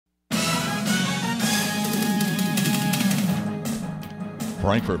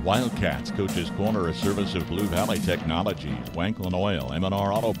Frankfort Wildcats Coach's Corner, a service of Blue Valley Technologies, Wanklin Oil,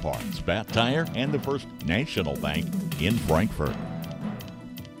 M&R Auto Parts, Bat Tire, and the First National Bank in Frankfort.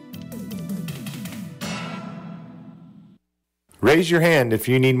 Raise your hand if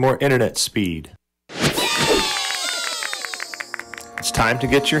you need more internet speed. It's time to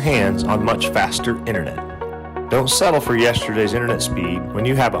get your hands on much faster internet. Don't settle for yesterday's internet speed when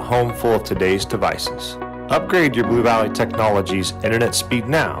you have a home full of today's devices. Upgrade your Blue Valley Technologies internet speed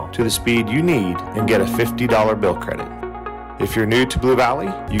now to the speed you need and get a $50 bill credit. If you're new to Blue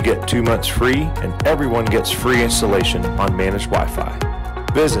Valley, you get 2 months free and everyone gets free installation on managed Wi-Fi.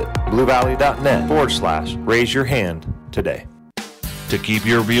 Visit bluevalley.net/raise your hand today. To keep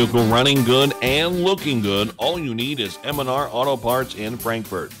your vehicle running good and looking good, all you need is M&R Auto Parts in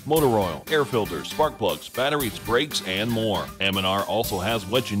Frankfort. Motor oil, air filters, spark plugs, batteries, brakes, and more. M&R also has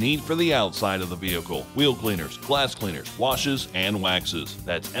what you need for the outside of the vehicle. Wheel cleaners, glass cleaners, washes, and waxes.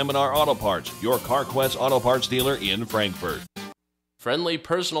 That's M&R Auto Parts, your CarQuest Auto Parts dealer in Frankfort. Friendly,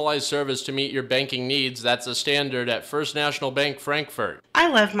 personalized service to meet your banking needs. That's a standard at First National Bank, Frankfort. I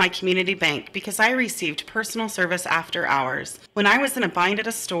love my community bank because I received personal service after hours. When I was in a bind at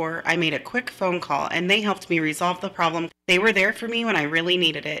a store, I made a quick phone call and they helped me resolve the problem. They were there for me when I really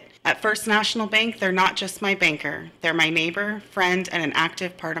needed it. At First National Bank, they're not just my banker. They're my neighbor, friend, and an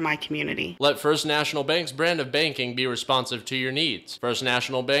active part of my community. Let First National Bank's brand of banking be responsive to your needs. First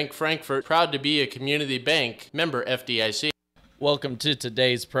National Bank, Frankfort, proud to be a community bank. Member FDIC. Welcome to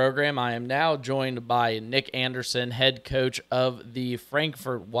today's program. I am now joined by Nick Anderson, head coach of the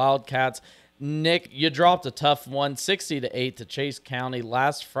Frankfort Wildcats. Nick, you dropped a tough one, 60-8 to Chase County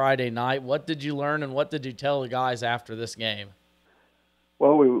last Friday night. What did you learn and what did you tell the guys after this game?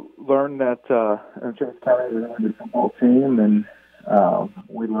 Well, we learned that Chase County is a really good football team, and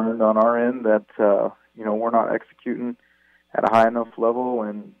we learned on our end that we're not executing at a high enough level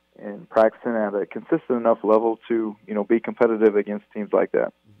and practicing at a consistent enough level to, be competitive against teams like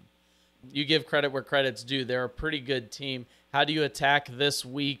that. You give credit where credit's due. They're a pretty good team. How do you attack this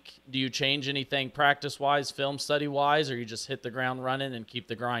week? Do you change anything practice-wise, film study-wise, or you just hit the ground running and keep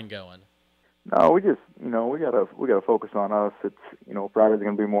the grind going? No, we just, we gotta focus on us. It's, Friday's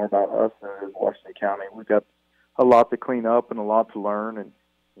going to be more about us than it is Washington County. We've got a lot to clean up and a lot to learn, and,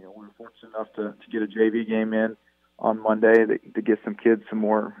 we were fortunate enough to get a JV game in on Monday to get some kids some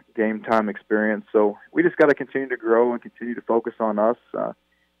more game time experience. So we just got to continue to grow and continue to focus on us.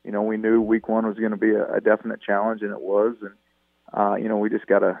 We knew week one was going to be a definite challenge, and it was. And, we just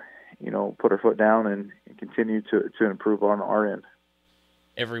got to, put our foot down and continue to improve on our end.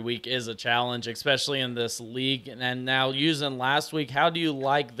 Every week is a challenge, especially in this league. And now using last week, how do you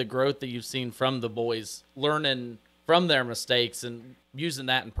like the growth that you've seen from the boys, learning from their mistakes and using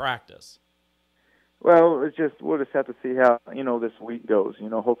that in practice? Well, we'll just have to see how, this week goes.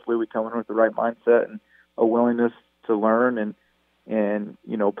 Hopefully we come in with the right mindset and a willingness to learn and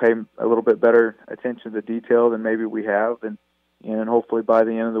pay a little bit better attention to detail than maybe we have. And hopefully by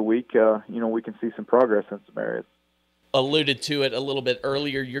the end of the week, we can see some progress in some areas. Alluded to it a little bit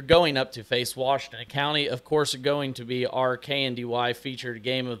earlier. You're going up to face Washington County. Of course, going to be our KNDY featured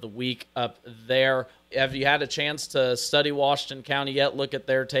game of the week up there. Have you had a chance to study Washington County yet? Look at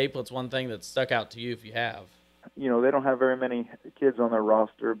their tape. What's one thing that stuck out to you if you have? They don't have very many kids on their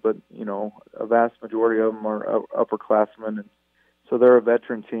roster, but, a vast majority of them are upperclassmen. And so they're a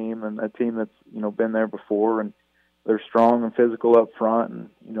veteran team and a team that's, been there before. And they're strong and physical up front. And,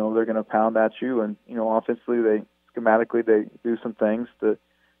 they're going to pound at you. And, offensively, schematically, they do some things to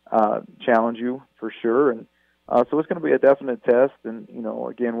challenge you for sure. And so it's going to be a definite test. And,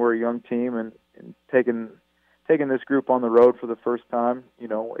 again, we're a young team and taking this group on the road for the first time,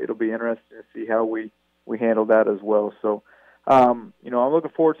 it'll be interesting to see how we handle that as well. So, I'm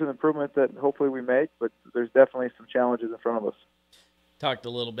looking forward to the improvement that hopefully we make, but there's definitely some challenges in front of us. Talked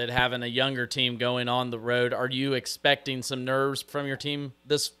a little bit having a younger team going on the road. Are you expecting some nerves from your team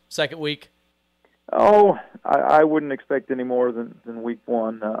this second week? Oh, I wouldn't expect any more than week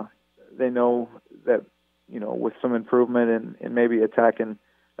one. They know that, with some improvement and maybe attacking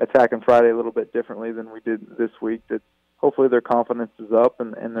Friday a little bit differently than we did this week, that hopefully their confidence is up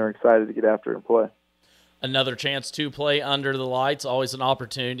and they're excited to get after it and play. Another chance to play under the lights, always an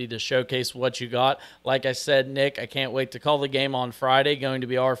opportunity to showcase what you got. Like I said, Nick, I can't wait to call the game on Friday, going to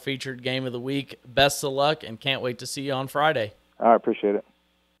be our featured game of the week. Best of luck and can't wait to see you on Friday. I appreciate it.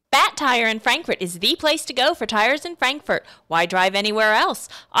 Bat Bat Tire in Frankfort is the place to go for tires in Frankfort. Why drive anywhere else?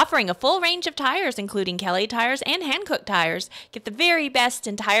 Offering a full range of tires, including Kelly tires and Hankook tires. Get the very best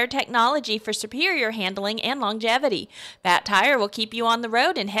in tire technology for superior handling and longevity. Bat Tire will keep you on the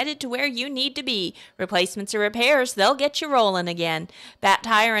road and headed to where you need to be. Replacements or repairs, they'll get you rolling again. Bat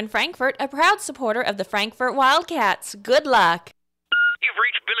Tire in Frankfort, a proud supporter of the Frankfort Wildcats. Good luck. You've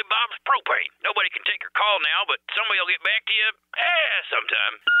reached Billy Bob's Propane. Nobody can take your call now, but somebody will get back to you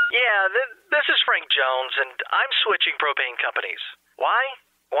sometime. Yeah, this is Frank Jones, and I'm switching propane companies. Why?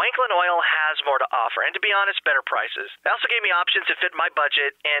 Wanklin Oil has more to offer, and to be honest, better prices. They also gave me options that fit my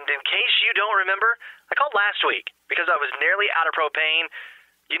budget, and in case you don't remember, I called last week because I was nearly out of propane.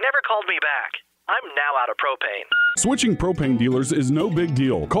 You never called me back. I'm now out of propane. Switching propane dealers is no big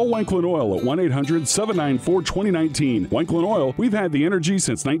deal. Call Wanklin Oil at 1-800-794-2019. Wanklin Oil, we've had the energy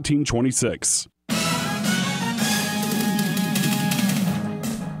since 1926.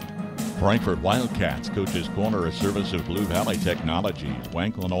 Frankfort Wildcats Coach's Corner, a service of Blue Valley Technologies,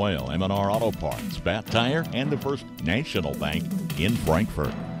 Wanklin Oil, M&R Auto Parts, Bat Tire, and the First National Bank in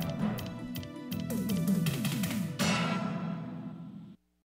Frankfort.